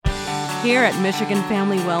Here at Michigan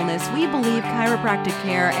Family Wellness, we believe chiropractic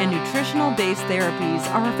care and nutritional-based therapies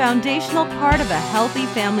are a foundational part of a healthy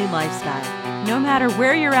family lifestyle. No matter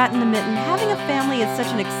where you're at in the mitten, having a family is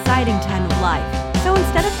such an exciting time of life. So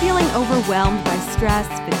instead of feeling overwhelmed by stress,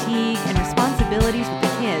 fatigue, and responsibilities with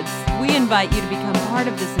the kids, we invite you to become part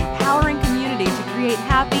of this empowering community to create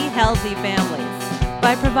happy, healthy families.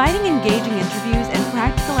 By providing engaging interviews and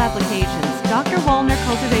practical applications, Dr. Wallner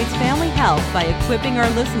cultivates family health by equipping our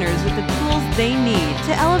listeners with the tools they need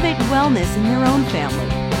to elevate wellness in their own family.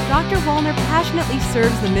 Dr. Wallner passionately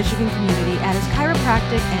serves the Michigan community at his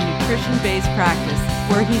chiropractic and nutrition-based practice,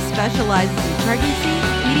 where he specializes in pregnancy,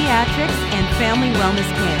 pediatrics, and family wellness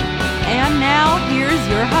care. And now, here's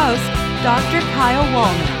your host, Dr. Kyle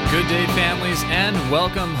Wallner. Good day, families, and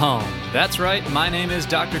welcome home. That's right, my name is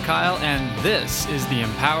Dr. Kyle, and this is the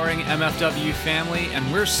Empowering MFW family,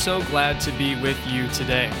 and we're so glad to be with you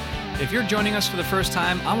today. If you're joining us for the first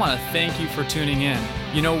time, I want to thank you for tuning in.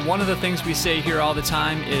 You know, one of the things we say here all the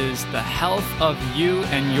time is the health of you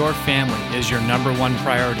and your family is your number one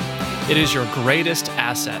priority. It is your greatest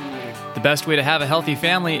asset. The best way to have a healthy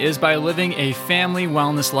family is by living a family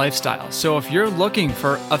wellness lifestyle. So if you're looking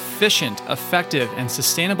for efficient, effective, and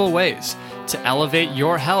sustainable ways to elevate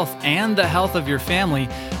your health and the health of your family,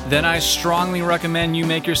 then I strongly recommend you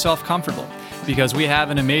make yourself comfortable, because we have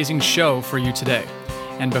an amazing show for you today.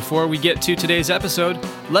 And before we get to today's episode,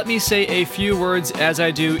 let me say a few words, as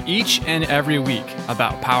I do each and every week,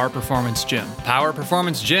 about Power Performance Gym. Power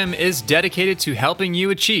Performance Gym is dedicated to helping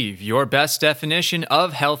you achieve your best definition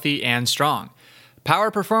of healthy and strong.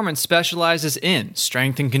 Power Performance specializes in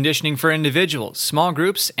strength and conditioning for individuals, small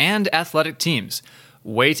groups, and athletic teams,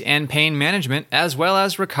 weight and pain management, as well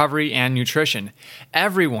as recovery and nutrition.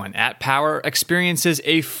 Everyone at Power experiences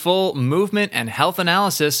a full movement and health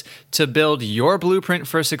analysis to build your blueprint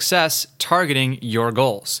for success, targeting your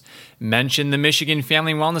goals. Mention the Michigan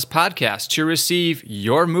Family Wellness Podcast to receive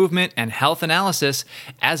your movement and health analysis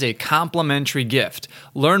as a complimentary gift.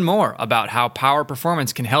 Learn more about how Power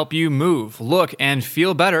Performance can help you move, look, and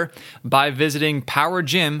feel better by visiting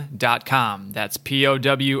powergym.com. That's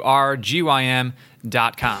POWRGYM.com.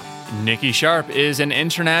 Nikki Sharp is an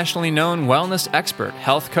internationally known wellness expert,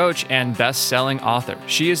 health coach, and best-selling author.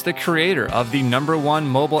 She is the creator of the #1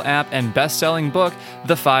 mobile app and best-selling book,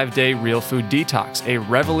 The 5-Day Real Food Detox, a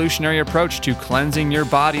revolutionary approach to cleansing your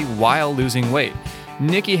body while losing weight.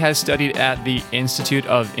 Nikki has studied at the Institute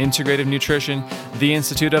of Integrative Nutrition, the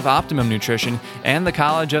Institute of Optimum Nutrition, and the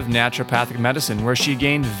College of Naturopathic Medicine, where she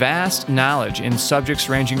gained vast knowledge in subjects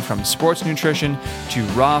ranging from sports nutrition to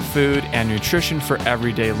raw food and nutrition for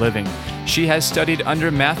everyday living. She has studied under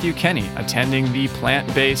Matthew Kenny, attending the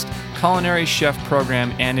Plant-Based Culinary Chef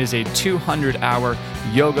program, and is a 200-hour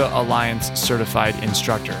Yoga Alliance certified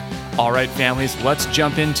instructor. All right, families, let's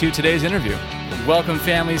jump into today's interview. Welcome,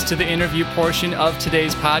 families, to the interview portion of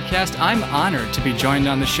today's podcast. I'm honored to be joined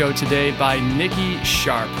on the show today by Nikki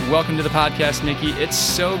Sharp. Welcome to the podcast, Nikki. It's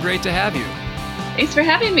so great to have you. Thanks for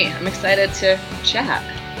having me. I'm excited to chat.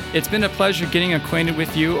 It's been a pleasure getting acquainted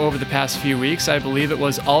with you over the past few weeks. I believe it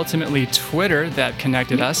was ultimately Twitter that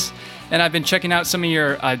connected us. And I've been checking out some of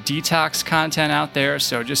your detox content out there,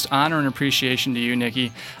 so just honor and appreciation to you,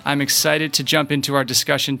 Nikki. I'm excited to jump into our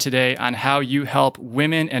discussion today on how you help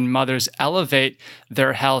women and mothers elevate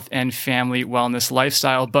their health and family wellness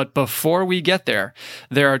lifestyle. But before we get there,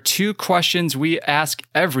 there are 2 questions we ask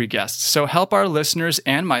every guest. So help our listeners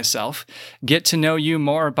and myself get to know you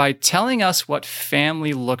more by telling us what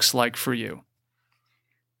family looks like for you.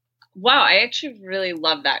 Wow, I actually really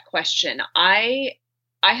love that question.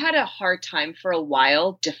 I had a hard time for a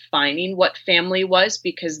while defining what family was,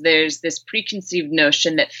 because there's this preconceived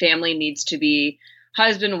notion that family needs to be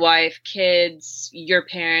husband, wife, kids, your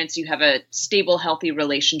parents. You have a stable, healthy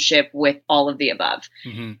relationship with all of the above.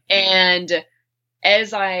 Mm-hmm. And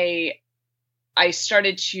as I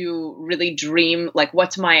started to really dream, like,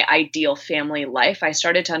 what's my ideal family life? I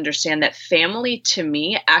started to understand that family to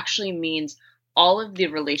me actually means all of the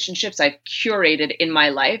relationships I've curated in my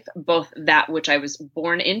life, both that which I was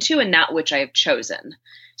born into and that which I have chosen.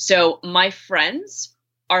 So my friends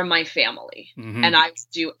are my family, and I would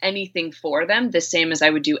do anything for them the same as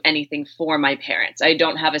I would do anything for my parents. I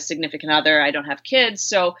don't have a significant other. I don't have kids.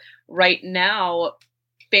 So right now,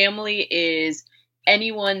 family is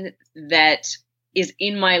anyone that is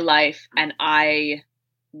in my life, and I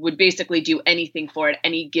would basically do anything for at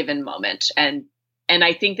any given moment. And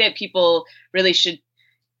I think that people really should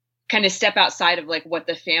kind of step outside of like what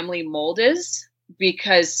the family mold is,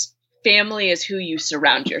 because family is who you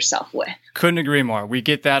surround yourself with. Couldn't agree more. We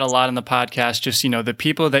get that a lot in the podcast. Just, the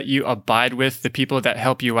people that you abide with, the people that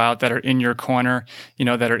help you out, that are in your corner,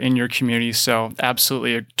 that are in your community. So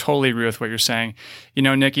absolutely, I totally agree with what you're saying.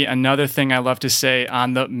 Nikki, another thing I love to say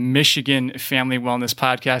on the Michigan Family Wellness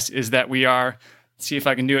Podcast is that we are, see if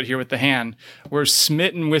I can do it here with the hand, we're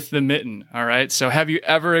smitten with the mitten. All right. So have you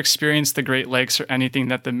ever experienced the Great Lakes or anything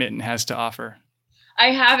that the mitten has to offer?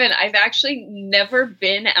 I haven't. I've actually never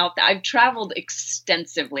been out there. I've traveled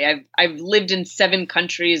extensively. I've lived in 7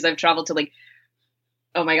 countries. I've traveled to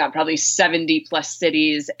oh my God, probably 70 plus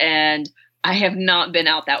cities. And I have not been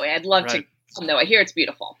out that way. I'd love to come though. I hear it's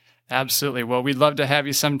beautiful. Absolutely. Well, we'd love to have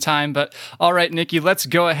you sometime. But all right, Nikki, let's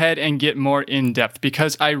go ahead and get more in depth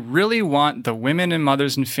because I really want the women and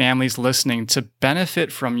mothers and families listening to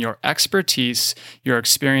benefit from your expertise, your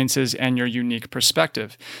experiences, and your unique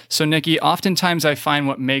perspective. So, Nikki, oftentimes I find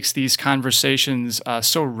what makes these conversations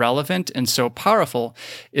so relevant and so powerful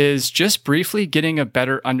is just briefly getting a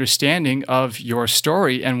better understanding of your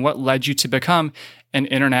story and what led you to become an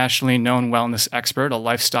internationally known wellness expert, a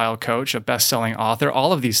lifestyle coach, a best-selling author,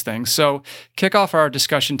 all of these things. So kick off our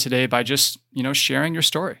discussion today by just, sharing your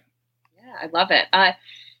story. Yeah, I love it.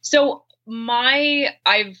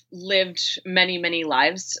 I've lived many, many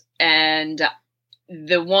lives, and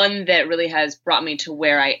the one that really has brought me to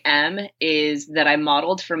where I am is that I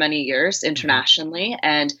modeled for many years internationally.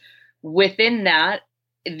 And within that,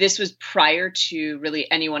 this was prior to really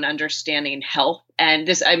anyone understanding health. And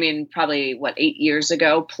this, probably 8 years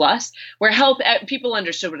ago plus, where people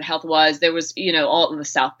understood what health was. There was, all of the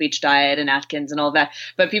South Beach diet and Atkins and all that,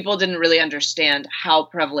 but people didn't really understand how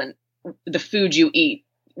prevalent the food you eat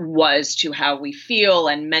was to how we feel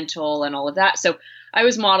and mental and all of that. So I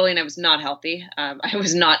was modeling. I was not healthy. I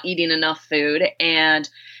was not eating enough food. And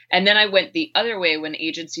then I went the other way when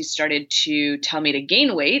agencies started to tell me to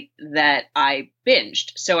gain weight, that I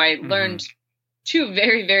binged. So I learned 2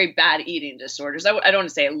 very, very bad eating disorders. I don't want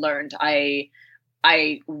to say I learned.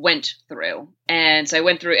 I went through. And so I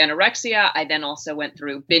went through anorexia. I then also went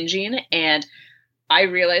through binging. And I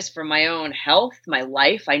realized for my own health, my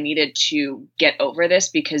life, I needed to get over this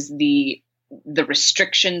because the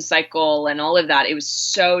restriction cycle and all of that, it was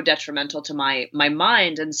so detrimental to my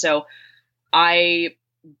mind. And so I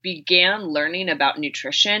began learning about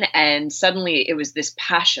nutrition, and suddenly it was this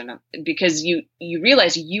passion because you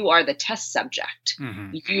realize you are the test subject.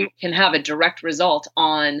 You can have a direct result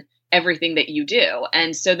on everything that you do.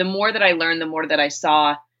 And so the more that I learned, the more that I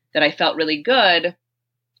saw that I felt really good,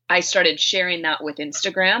 I started sharing that with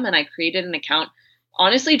Instagram, and I created an account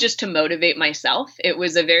honestly just to motivate myself. It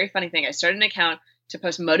was a very funny thing. I started an account to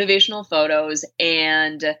post motivational photos,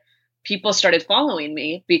 and people started following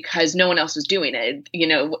me because no one else was doing it.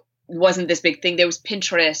 It wasn't this big thing. There was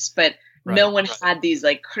Pinterest, but no one had these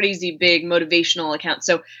crazy big motivational accounts.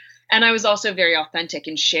 So, and I was also very authentic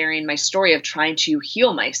in sharing my story of trying to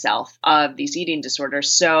heal myself of these eating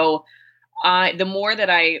disorders. So the more that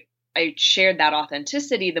I shared that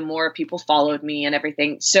authenticity, the more people followed me and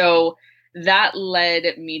everything. So that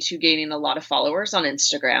led me to gaining a lot of followers on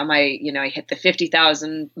Instagram. I hit the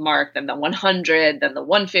 50,000 mark, then the 100, then the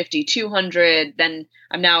 150, 200. Then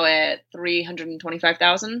I'm now at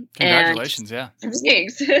 325,000. Congratulations. Yeah.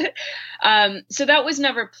 Thanks. So that was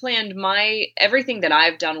never planned. Everything that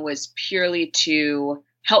I've done was purely to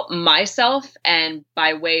help myself, and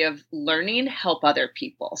by way of learning, help other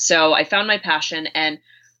people. So I found my passion, and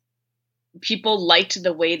people liked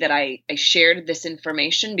the way that I shared this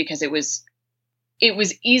information because it was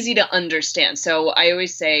easy to understand. So I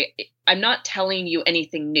always say, I'm not telling you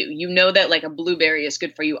anything new. You know that a blueberry is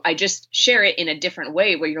good for you. I just share it in a different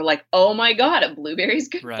way where you're like, oh my God, a blueberry is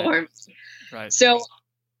good for me. Right. So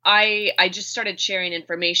I just started sharing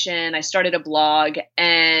information. I started a blog,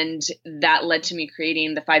 and that led to me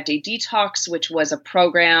creating the 5-Day Detox, which was a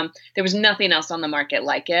program. There was nothing else on the market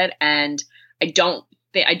like it. And I don't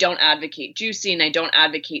advocate juicing. I don't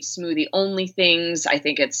advocate smoothie only things. I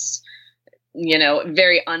think it's,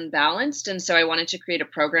 very unbalanced. And so I wanted to create a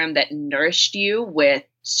program that nourished you with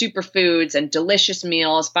superfoods and delicious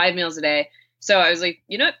meals, 5 meals a day. So I was like,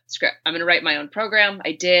 screw it. I'm going to write my own program.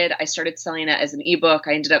 I did. I started selling it as an ebook.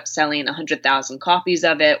 I ended up selling 100,000 copies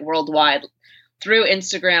of it worldwide through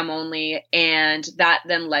Instagram only. And that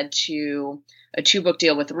then led to a 2-book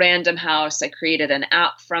deal with Random House. I created an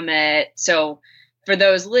app from it. So for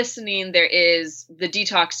those listening, there is the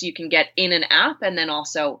detox you can get in an app, and then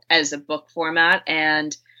also as a book format.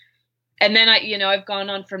 And then I've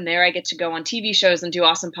gone on from there. I get to go on TV shows and do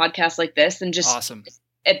awesome podcasts like this, and just awesome.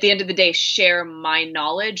 At the end of the day, share my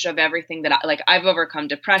knowledge of everything that I've overcome: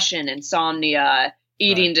 depression, insomnia,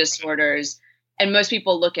 eating disorders. And most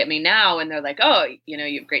people look at me now and they're like, oh, you know,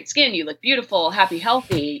 you have great skin, you look beautiful, happy,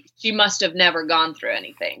 healthy. She must have never gone through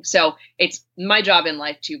anything. So it's my job in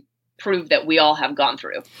life to prove that we all have gone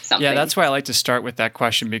through something. Yeah, that's why I like to start with that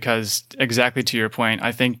question, because exactly to your point,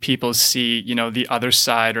 I think people see, you know, the other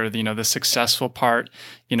side, or the, you know, the successful part,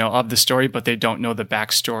 you know, of the story, but they don't know the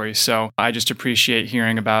backstory. So I just appreciate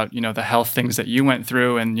hearing about, you know, the health things that you went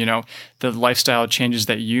through, and, you know, the lifestyle changes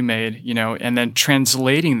that you made, you know, and then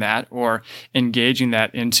translating that or engaging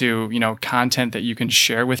that into, you know, content that you can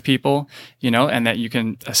share with people, you know, and that you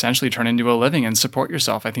can essentially turn into a living and support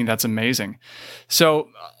yourself. I think that's amazing. So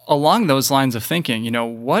along those lines of thinking, you know,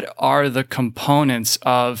 what are the components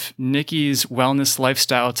of Nikki's wellness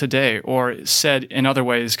lifestyle today? Or said in other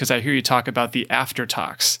ways, because I hear you talk about the after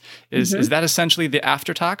talks. Is that essentially the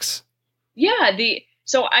after talks? Yeah.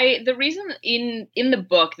 The reason in the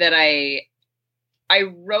book that I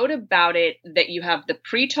wrote about it, that you have the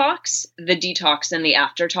pre-talks, the detox, and the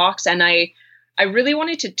after talks. And I really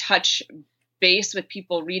wanted to touch base with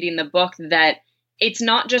people reading the book that it's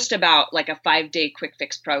not just about like a 5-day quick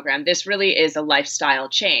fix program. This really is a lifestyle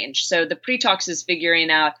change. So the pre-talks is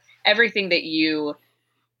figuring out everything that you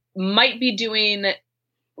might be doing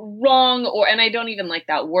wrong, and I don't even like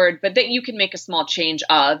that word, but that you can make a small change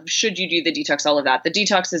of, should you do the detox, all of that. The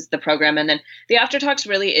detox is the program. And then the after talks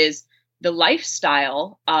really is the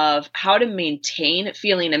lifestyle of how to maintain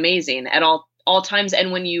feeling amazing at all times.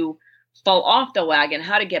 And when you fall off the wagon,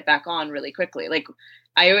 how to get back on really quickly. Like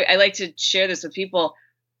I like to share this with people.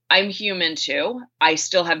 I'm human too. I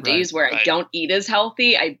still have days where I don't eat as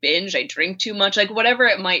healthy. I binge, I drink too much, like whatever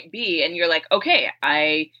it might be. And you're like, okay,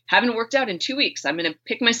 I haven't worked out in 2 weeks. I'm going to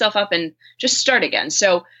pick myself up and just start again.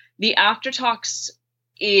 So the after talks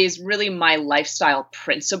is really my lifestyle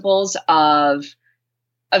principles of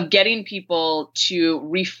getting people to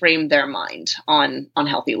reframe their mind on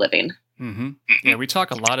healthy living. Mm-hmm. Yeah, we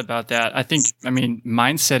talk a lot about that. I mean,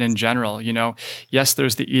 mindset in general, you know, yes,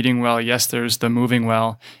 there's the eating well. Yes, there's the moving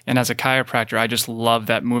well. And as a chiropractor, I just love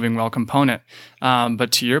that moving well component.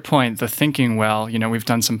 But to your point, the thinking well, you know, we've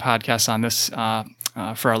done some podcasts on this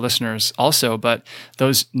for our listeners also, but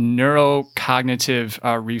those neurocognitive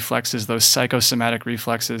reflexes, those psychosomatic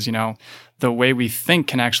reflexes, you know, the way we think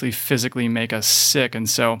can actually physically make us sick. And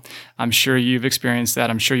so I'm sure you've experienced that.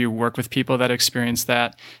 I'm sure you work with people that experience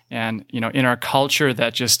that. And, you know, in our culture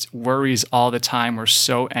that just worries all the time, we're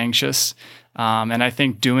so anxious. And I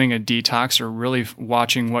think doing a detox or really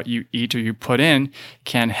watching what you eat or you put in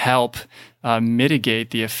can help mitigate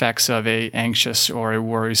the effects of a anxious or a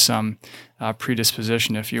worrisome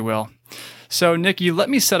predisposition, if you will. So, Nikki, let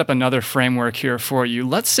me set up another framework here for you.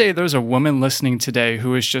 Let's say there's a woman listening today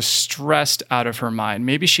who is just stressed out of her mind.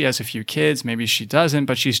 Maybe she has a few kids, maybe she doesn't,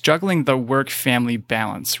 but she's juggling the work-family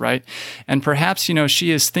balance, right? And perhaps, you know,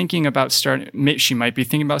 she is thinking about she might be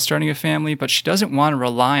thinking about starting a family, but she doesn't want to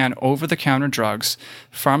rely on over-the-counter drugs,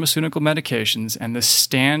 pharmaceutical medications, and the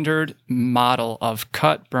standard model of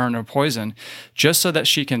cut, burn, or poison, just so that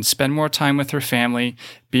she can spend more time with her family,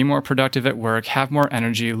 be more productive at work, have more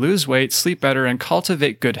energy, lose weight, sleep better, and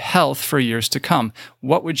cultivate good health for years to come.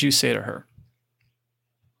 What would you say to her?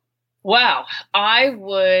 Wow. I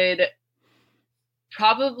would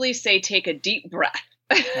probably say take a deep breath.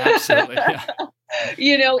 Absolutely. Yeah.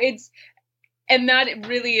 You know, and that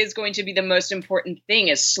really is going to be the most important thing,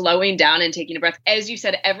 is slowing down and taking a breath. As you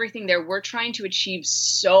said, everything there, we're trying to achieve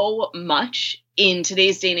so much in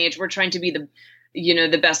today's day and age. We're trying to be the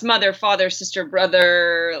best mother, father, sister,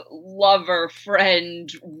 brother, lover,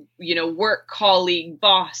 friend, you know, work colleague,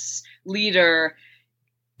 boss, leader.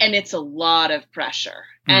 And it's a lot of pressure.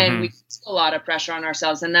 And we put a lot of pressure on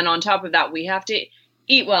ourselves. And then on top of that, we have to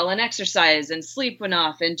eat well and exercise and sleep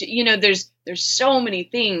enough. And, you know, there's so many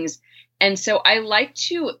things. And so I like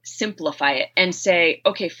to simplify it and say,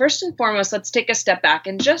 okay, first and foremost, let's take a step back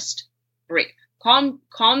and just breathe, calm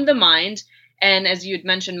the mind. And as you had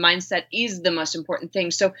mentioned, mindset is the most important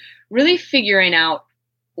thing. So really figuring out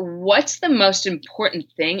what's the most important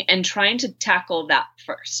thing and trying to tackle that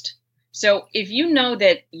first. So if you know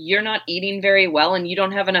that you're not eating very well and you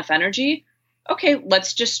don't have enough energy, okay,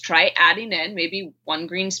 let's just try adding in maybe one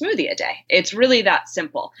green smoothie a day. It's really that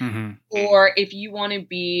simple. Mm-hmm. Or if you want to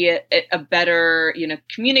be a better, you know,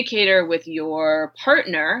 communicator with your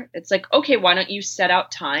partner, it's like, okay, why don't you set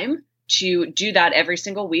out time to do that every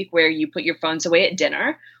single week, where you put your phones away at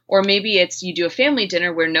dinner, or maybe it's you do a family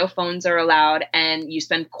dinner where no phones are allowed and you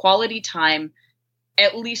spend quality time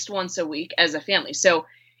at least once a week as a family. So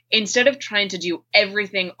instead of trying to do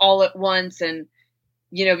everything all at once and,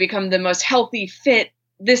 you know, become the most healthy, fit,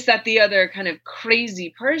 this, that, the other kind of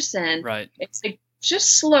crazy person, right? It's like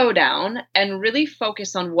just slow down and really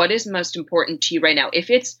focus on what is most important to you right now. If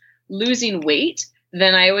it's losing weight,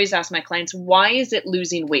 then I always ask my clients, why is it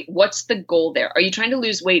losing weight? What's the goal there? Are you trying to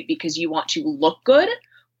lose weight because you want to look good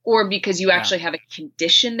or because you actually have a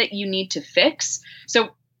condition that you need to fix?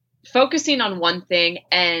 So focusing on one thing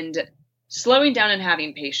and slowing down and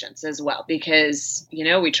having patience as well, because,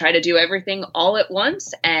 we try to do everything all at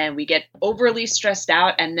once and we get overly stressed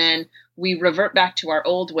out and then we revert back to our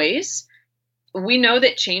old ways. We know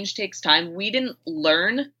that change takes time. We didn't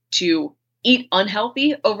learn to eat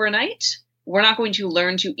unhealthy overnight. We're not going to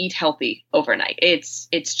learn to eat healthy overnight. It's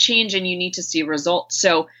change and you need to see results.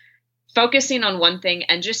 So focusing on one thing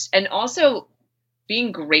and also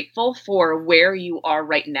being grateful for where you are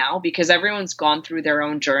right now, because everyone's gone through their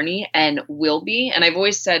own journey and will be. And I've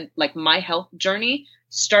always said, like, my health journey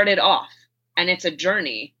started off and it's a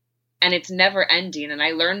journey and it's never ending. And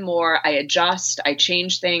I learn more, I adjust, I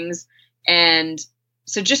change things. And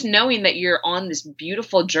so just knowing that you're on this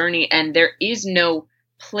beautiful journey and there is no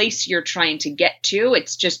place you're trying to get to,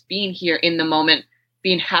 it's just being here in the moment,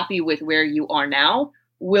 being happy with where you are now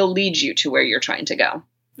will lead you to where you're trying to go.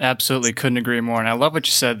 Absolutely. Couldn't agree more. And I love what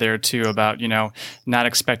you said there too about, not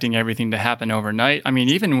expecting everything to happen overnight. I mean,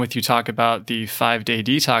 even with you talk about the 5-day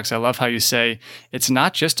detox, I love how you say it's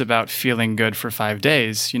not just about feeling good for 5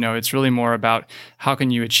 days. It's really more about how can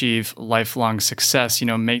you achieve lifelong success,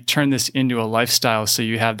 turn this into a lifestyle so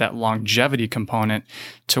you have that longevity component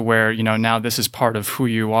to where, now this is part of who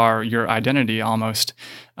you are, your identity almost.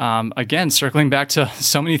 Again, circling back to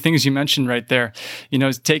so many things you mentioned right there,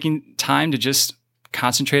 taking time to just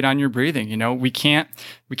concentrate on your breathing. We can't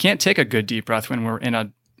take a good deep breath when we're in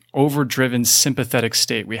a overdriven sympathetic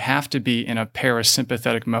state. We have to be in a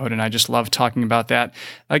parasympathetic mode. And I just love talking about that.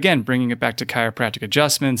 Again, bringing it back to chiropractic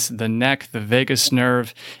adjustments, the neck, the vagus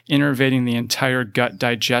nerve, innervating the entire gut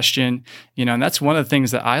digestion, and that's one of the things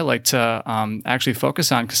that I like to actually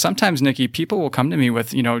focus on. Because sometimes, Nikki, people will come to me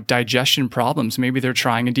with, digestion problems. Maybe they're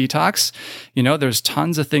trying a detox. There's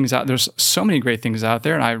tons of things out. There's so many great things out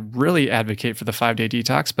there. And I really advocate for the 5-day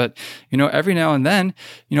detox. But, every now and then,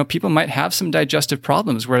 people might have some digestive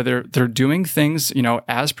problems where they're doing things,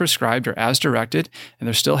 as prescribed or as directed, and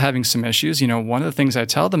they're still having some issues. One of the things I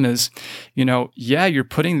tell them is, you're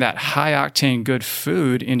putting that high octane good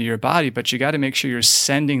food into your body, but you got to make sure you're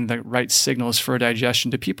sending the right signals for digestion.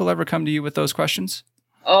 Do people ever come to you with those questions?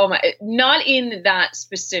 Oh my, not in that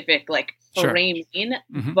specific framing,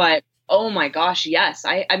 Mm-hmm. but oh my gosh, yes.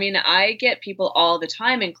 I mean, I get people all the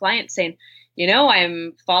time and clients saying,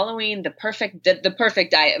 I'm following the perfect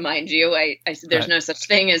diet, mind you. I said there's no such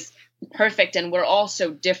thing as perfect and we're all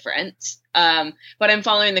so different. But I'm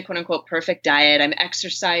following the quote unquote perfect diet. I'm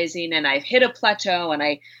exercising and I've hit a plateau and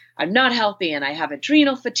I'm not healthy and I have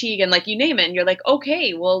adrenal fatigue and you name it. And you're like,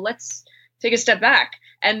 okay, well, let's take a step back.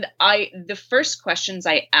 And the first questions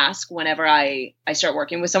I ask whenever I start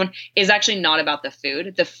working with someone is actually not about the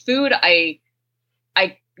food. The food,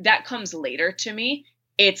 that comes later to me.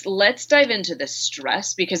 It's let's dive into the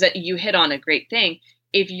stress, because you hit on a great thing.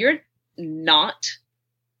 If you're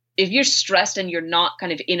stressed and you're not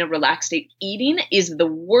kind of in a relaxed state, eating is the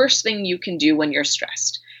worst thing you can do when you're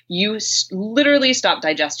stressed. You literally stop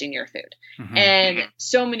digesting your food. Mm-hmm. And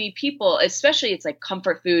so many people, especially it's like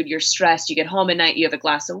comfort food, you're stressed, you get home at night, you have a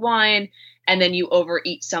glass of wine, and then you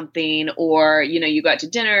overeat something, or, you go out to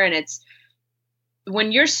dinner, and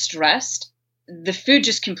when you're stressed, the food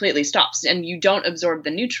just completely stops and you don't absorb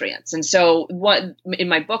the nutrients. And so in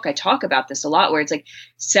my book, I talk about this a lot, where it's like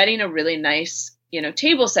setting a really nice,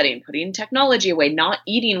 table setting, putting technology away, not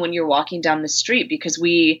eating when you're walking down the street, because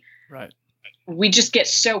we just get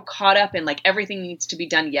so caught up in everything needs to be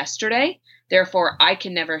done yesterday. Therefore, I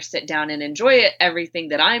can never sit down and enjoy everything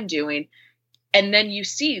that I'm doing. And then you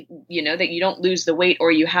see, that you don't lose the weight,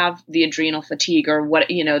 or you have the adrenal fatigue, or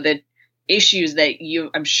the issues that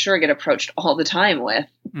I'm sure get approached all the time with.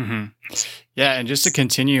 Mm-hmm. Yeah. And just to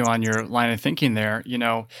continue on your line of thinking there,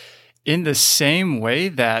 in the same way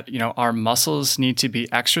that, our muscles need to be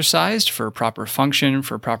exercised for proper function,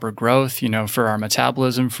 for proper growth, for our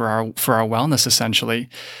metabolism, for our wellness, essentially,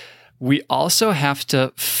 we also have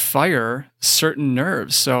to fire certain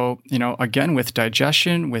nerves. So, again, with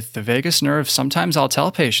digestion, with the vagus nerve, sometimes I'll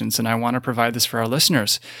tell patients, and I want to provide this for our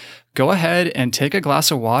listeners, go ahead and take a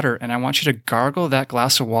glass of water, and I want you to gargle that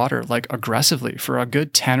glass of water aggressively for a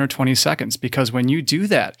good 10 or 20 seconds, because when you do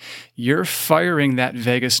that, you're firing that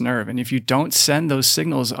vagus nerve. And if you don't send those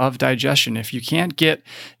signals of digestion, if you can't get,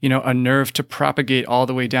 a nerve to propagate all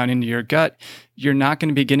the way down into your gut, you're not going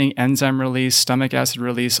to be getting enzyme release, stomach acid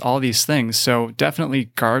release, all these things. So definitely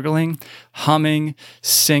gargling, humming,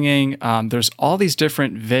 singing. There's all these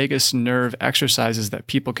different vagus nerve exercises that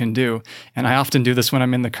people can do. And I often do this when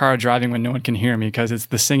I'm in the car driving when no one can hear me because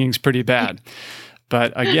the singing's pretty bad.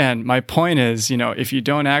 But again, my point is, if you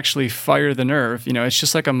don't actually fire the nerve, it's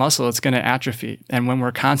just like a muscle, it's going to atrophy. And when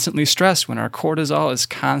we're constantly stressed, when our cortisol is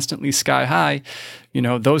constantly sky high,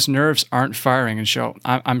 those nerves aren't firing. And so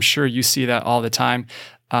I'm sure you see that all the time.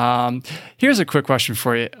 Here's a quick question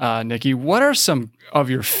for you, Nikki. What are some of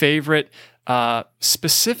your favorite,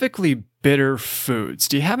 specifically bitter foods?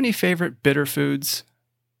 Do you have any favorite bitter foods?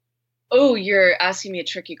 Oh, you're asking me a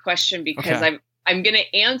tricky question because Okay. I'm going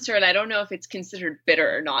to answer it. I don't know if it's considered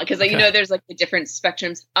bitter or not because Okay. there's like the different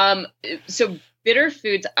spectrums. So bitter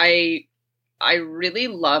foods, I really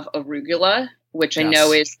love arugula, which I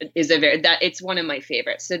know is it's one of my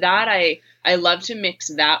favorites. So that I love to mix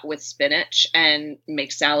that with spinach and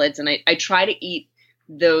make salads, and I try to eat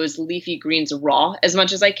those leafy greens raw as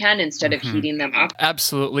much as I can instead of heating them up.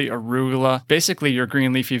 Absolutely. Arugula, basically your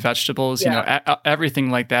green leafy vegetables, everything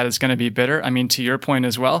like that is going to be bitter. I mean, to your point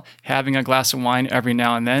as well, having a glass of wine every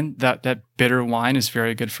now and then, that bitter wine is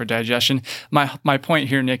very good for digestion. My point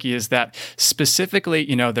here, Nikki, is that specifically,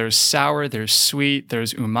 there's sour, there's sweet,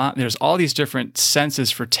 there's umami, there's all these different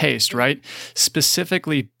senses for taste, right?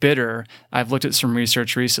 Specifically bitter, I've looked at some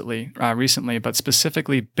research recently, but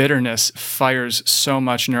specifically bitterness fires so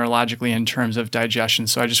much neurologically in terms of digestion.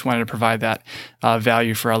 So I just wanted to provide that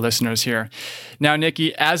value for our listeners here. Now,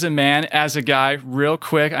 Nikki, as a man, as a guy, real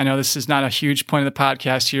quick, I know this is not a huge point of the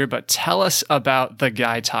podcast here, but tell us about the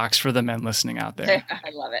Guy Talks for the men listening out there. I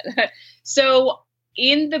love it. So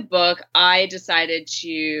in the book, I decided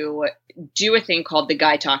to do a thing called the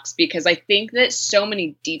Guy Talks because I think that so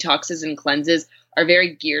many detoxes and cleanses are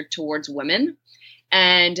very geared towards women.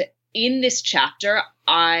 And in this chapter,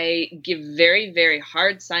 I give very, very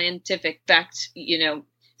hard scientific stats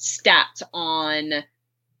on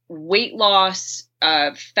weight loss,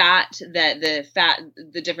 fat,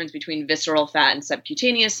 the difference between visceral fat and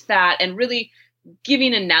subcutaneous fat, and really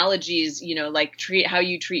giving analogies, like how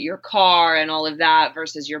you treat your car and all of that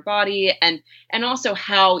versus your body, and also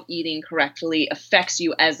how eating correctly affects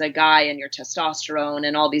you as a guy and your testosterone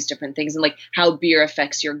and all these different things, and like how beer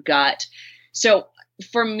affects your gut. So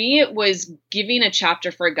for me, it was giving a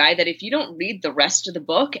chapter for a guy that if you don't read the rest of the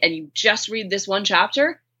book and you just read this one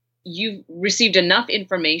chapter, you've received enough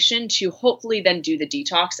information to hopefully then do the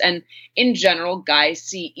detox. And in general, guys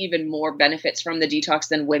see even more benefits from the detox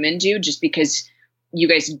than women do, just because you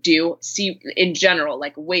guys do see in general,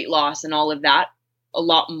 like weight loss and all of that, a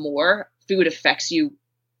lot more. Food affects you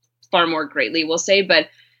far more greatly, we'll say. But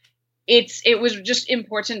it was just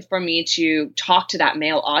important for me to talk to that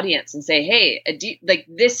male audience and say, hey, like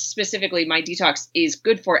this specifically, my detox is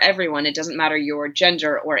good for everyone. It doesn't matter your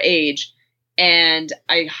gender or age. And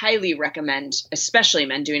I highly recommend, especially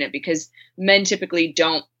men, doing it because men typically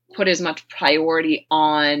don't put as much priority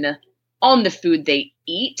on the food they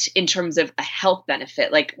eat in terms of a health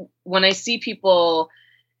benefit. Like when I see people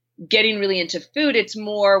getting really into food, it's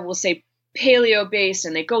more, we'll say, paleo based,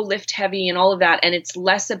 and they go lift heavy and all of that. And it's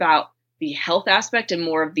less about the health aspect and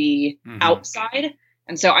more of the outside.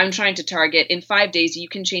 And so I'm trying to target in 5 days, you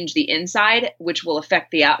can change the inside, which will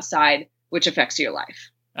affect the outside, which affects your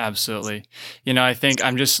life. Absolutely. I think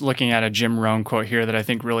I'm just looking at a Jim Rohn quote here that I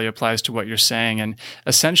think really applies to what you're saying. And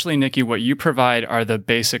essentially, Nikki, what you provide are the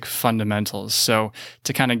basic fundamentals. So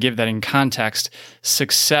to kind of give that in context,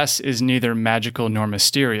 success is neither magical nor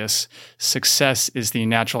mysterious. Success is the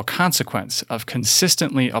natural consequence of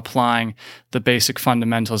consistently applying the basic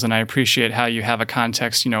fundamentals. And I appreciate how you have a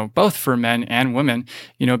context, both for men and women,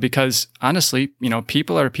 because honestly,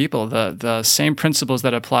 people are people. The same principles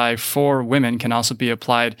that apply for women can also be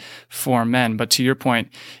applied for men. But to your point,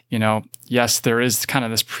 yes, there is kind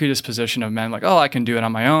of this predisposition of men like, oh, I can do it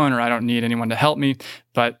on my own, or I don't need anyone to help me.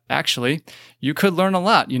 But actually, you could learn a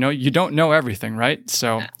lot. You don't know everything, right?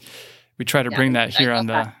 So we try to bring that here on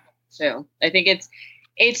the... So I think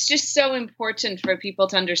it's just so important for people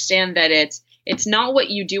to understand that it's not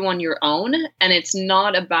what you do on your own, and it's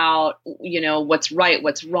not about, what's right,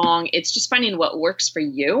 what's wrong. It's just finding what works for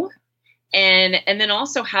you. And then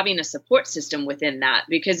also having a support system within that,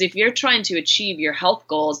 because if you're trying to achieve your health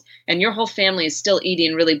goals and your whole family is still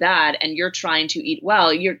eating really bad and you're trying to eat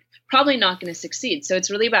well, you're probably not going to succeed. So it's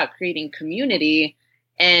really about creating community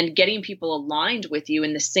and getting people aligned with you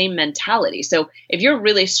in the same mentality. So if you're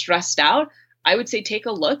really stressed out, I would say take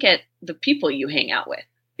a look at the people you hang out with,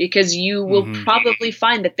 because you will probably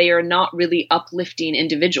find that they are not really uplifting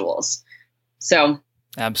individuals. So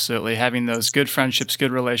absolutely. Having those good friendships,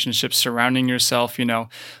 good relationships, surrounding yourself,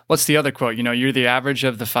 what's the other quote? You're the average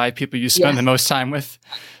of the 5 people you spend the most time with.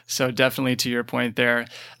 So definitely to your point there.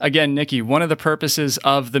 Again, Nikki, one of the purposes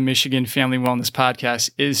of the Michigan Family Wellness Podcast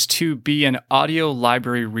is to be an audio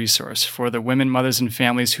library resource for the women, mothers, and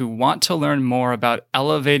families who want to learn more about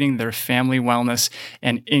elevating their family wellness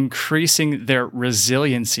and increasing their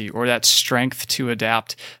resiliency, or that strength to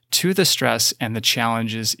adapt to the stress and the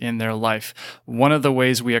challenges in their life. One of the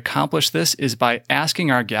ways we accomplish this is by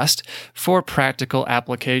asking our guest for practical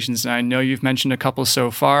applications. And I know you've mentioned a couple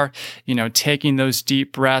so far, taking those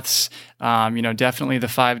deep breaths, definitely the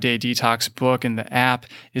 5-Day Detox book and the app.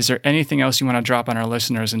 Is there anything else you want to drop on our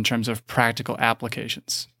listeners in terms of practical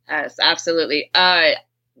applications? Yes, absolutely.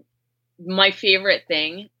 My favorite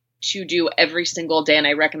thing to do every single day, and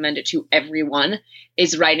I recommend it to everyone,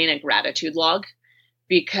 is writing a gratitude log.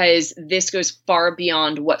 Because this goes far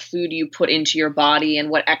beyond what food you put into your body and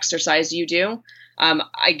what exercise you do.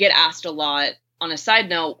 I get asked a lot, on a side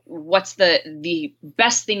note, what's the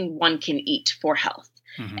best thing one can eat for health?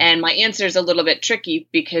 Mm-hmm. And my answer is a little bit tricky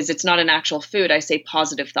because it's not an actual food. I say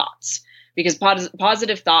positive thoughts, because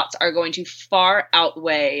positive thoughts are going to far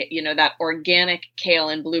outweigh, that organic kale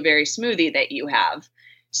and blueberry smoothie that you have.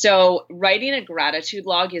 So writing a gratitude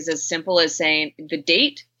log is as simple as saying the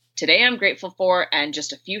date, today I'm grateful for, and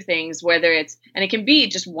just a few things, and it can be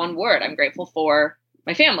just one word. I'm grateful for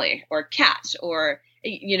my family or cat, or,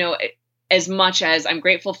 as much as I'm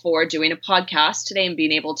grateful for doing a podcast today and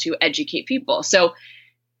being able to educate people. So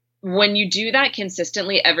when you do that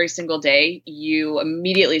consistently every single day, you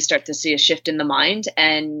immediately start to see a shift in the mind,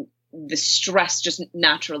 and the stress just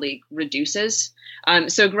naturally reduces.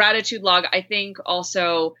 So gratitude log, I think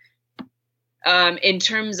also, in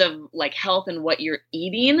terms of like health and what you're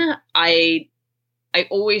eating, I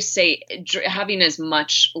always say having as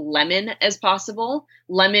much lemon as possible,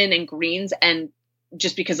 lemon and greens, and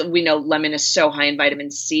just because we know lemon is so high in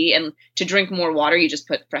vitamin C, and to drink more water, you just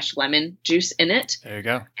put fresh lemon juice in it. There you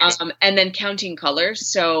go. And then counting colors.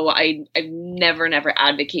 So I never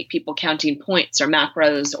advocate people counting points or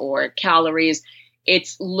macros or calories.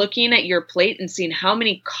 It's looking at your plate and seeing how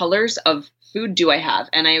many colors of food do I have.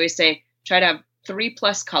 And I always say, try to have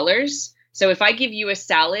 3+ colors. So if I give you a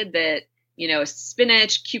salad that,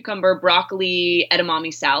 spinach, cucumber, broccoli,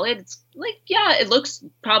 edamame salad, it's like, yeah, it looks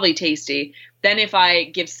probably tasty. Then if I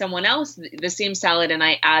give someone else the same salad and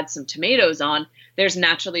I add some tomatoes on, there's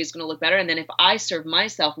naturally it's going to look better. And then if I serve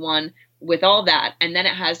myself one with all that, and then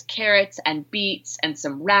it has carrots and beets and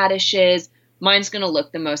some radishes, mine's going to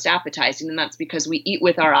look the most appetizing. And that's because we eat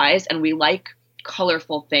with our eyes and we like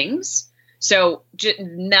colorful things. So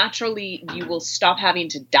naturally, you will stop having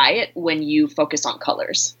to diet when you focus on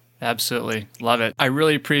colors. Absolutely. Love it. I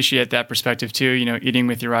really appreciate that perspective too. Eating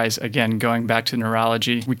with your eyes, again, going back to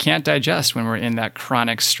neurology, we can't digest when we're in that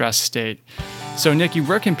chronic stress state. So Nikki,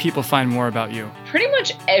 where can people find more about you? Pretty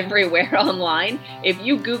much everywhere online. If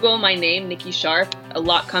you Google my name, Nikki Sharp, a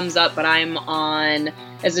lot comes up, but I'm on,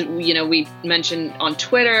 as we mentioned, on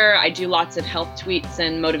Twitter. I do lots of health tweets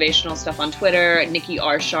and motivational stuff on Twitter, Nikki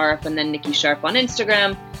R. Sharp, and then Nikki Sharp on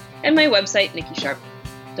Instagram, and my website,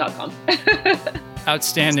 nikkisharp.com.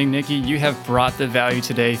 Outstanding, Nikki. You have brought the value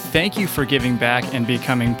today. Thank you for giving back and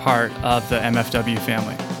becoming part of the MFW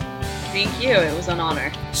family. Thank you. It was an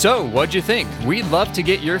honor. So, what'd you think? We'd love to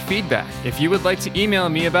get your feedback. If you would like to email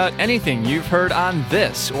me about anything you've heard on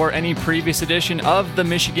this or any previous edition of the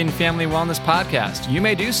Michigan Family Wellness Podcast, you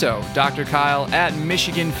may do so, Dr. Kyle at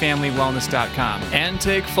MichiganFamilyWellness.com, and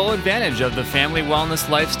take full advantage of the Family Wellness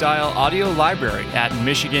Lifestyle audio library at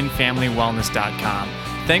MichiganFamilyWellness.com.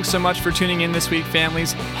 Thanks so much for tuning in this week,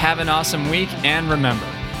 families. Have an awesome week, and remember,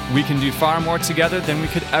 we can do far more together than we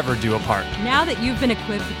could ever do apart. Now that you've been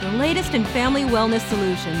equipped with the latest in family wellness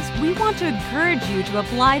solutions, we want to encourage you to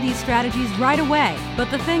apply these strategies right away.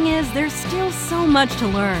 But the thing is, there's still so much to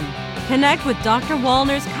learn. Connect with Dr.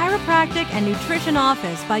 Wallner's Chiropractic and Nutrition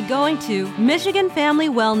Office by going to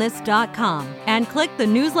MichiganFamilyWellness.com and click the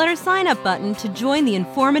newsletter sign-up button to join the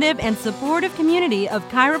informative and supportive community of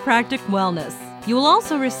chiropractic wellness. You will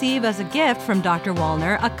also receive as a gift from Dr.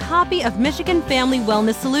 Wallner a copy of Michigan Family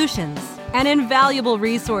Wellness Solutions, an invaluable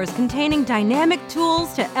resource containing dynamic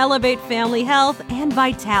tools to elevate family health and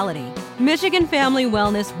vitality. Michigan Family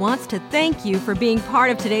Wellness wants to thank you for being part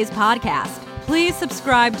of today's podcast. Please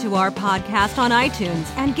subscribe to our podcast on iTunes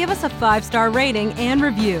and give us a 5-star rating and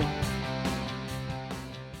review.